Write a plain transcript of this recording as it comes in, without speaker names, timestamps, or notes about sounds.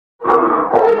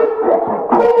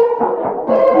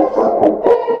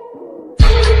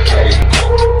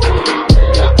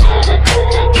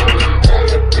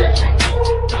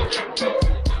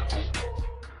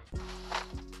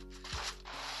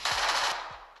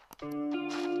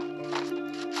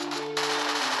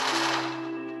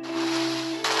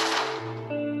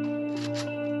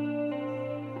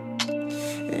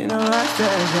life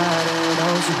that got it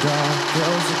oh so dark,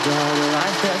 a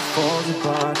life that falls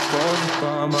apart,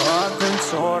 my heart been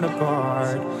torn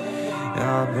apart,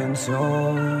 I've been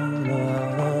torn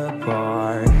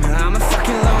apart. I'm a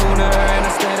fucking loner and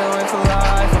I stayed away for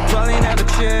life. I'll probably never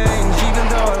change, even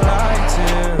though I'd like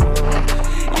to.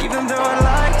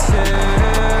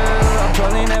 I'll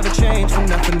probably never change for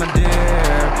nothing, my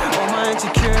dear. All my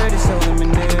insecurities holding me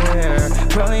near.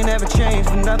 Probably never change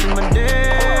for nothing, my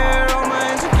dear. All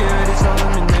my insecurities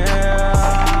holding me near.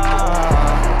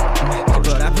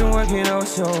 But I've been working oh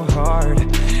so hard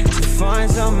to find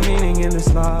some meaning in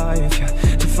this life,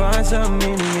 to find some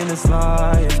meaning in this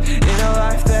life. In a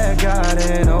life that got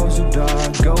it oh so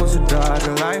dark, goes so dark.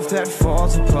 A life that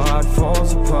falls apart,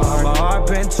 my heart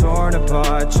been torn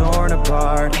apart,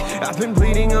 I've been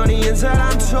bleeding on the inside,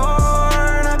 I'm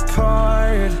torn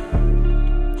apart.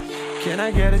 Can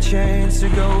I get a chance to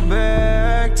go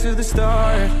back to the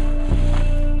start?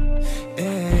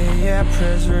 Yeah,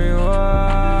 press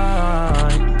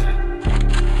rewind.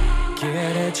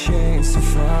 Get a chance to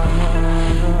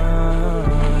find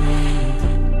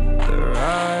the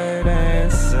right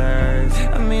answers.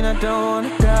 I mean, I don't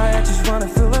wanna die, I just wanna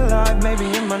feel alive. Maybe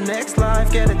in my next life,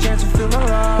 get a chance to feel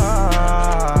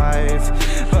alive.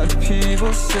 But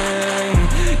people say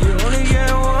you only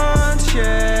get one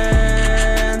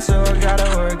chance, so I gotta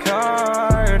work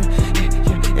hard to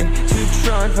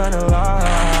try and find a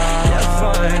light. Yeah,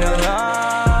 find a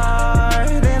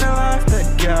light in a life that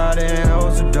got it oh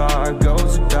so dark,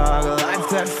 goes so dark. A life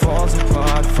that falls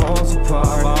apart,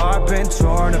 my heart been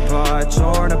torn apart,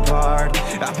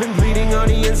 I've been bleeding on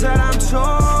the inside, I'm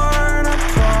torn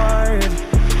apart.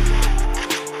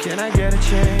 Can I get a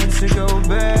chance to go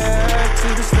back to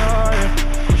the start?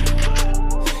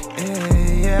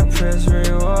 Yeah, press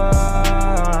rewind.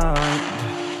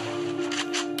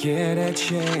 Get a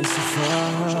chance to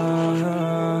find.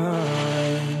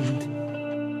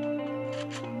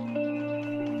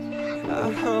 I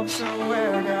hope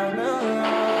somewhere down the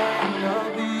line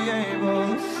I'll be able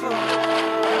to find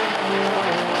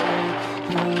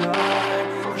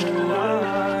the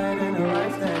light in a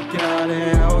life that got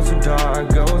it oh so dark,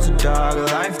 goes so dark. A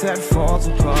life that falls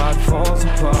apart,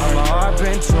 my heart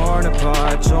been torn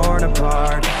apart,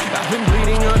 I've been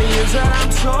bleeding on the inside, I'm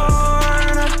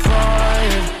torn apart.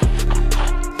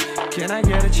 Can I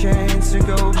get a chance to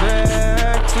go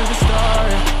back to the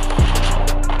start?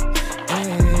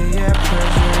 Yeah,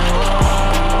 press rewind.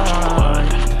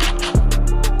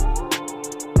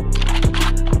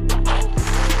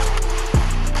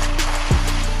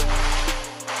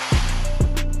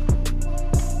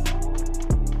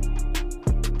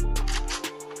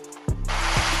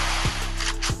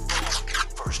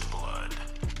 First blood.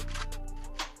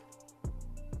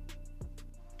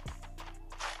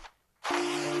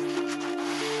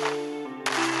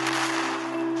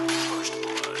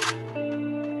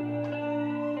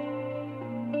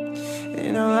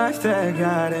 In a life that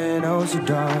got it oh so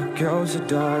dark, a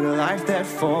life that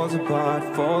falls apart,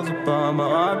 my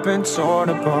heart been torn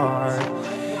apart,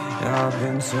 I've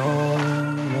been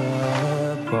torn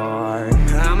apart.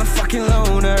 I'm a fucking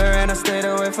loner and I stayed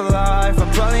away for life.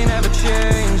 I'll probably never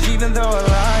change, even though I'd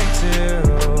like to.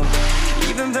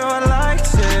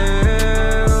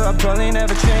 I'll probably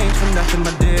never change for nothing,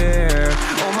 my dear.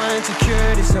 All my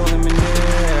insecurities holding me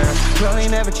near. Probably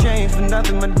never change for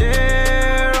nothing, my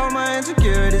dear. All my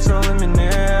insecurities holding me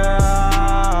near.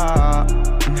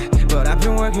 But I've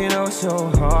been working oh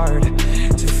so hard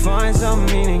to find some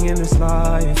meaning in this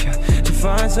life, to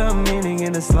find some meaning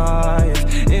in this life.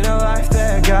 In a life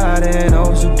that got it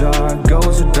oh so dark,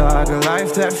 goes so dark. A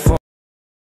life that falls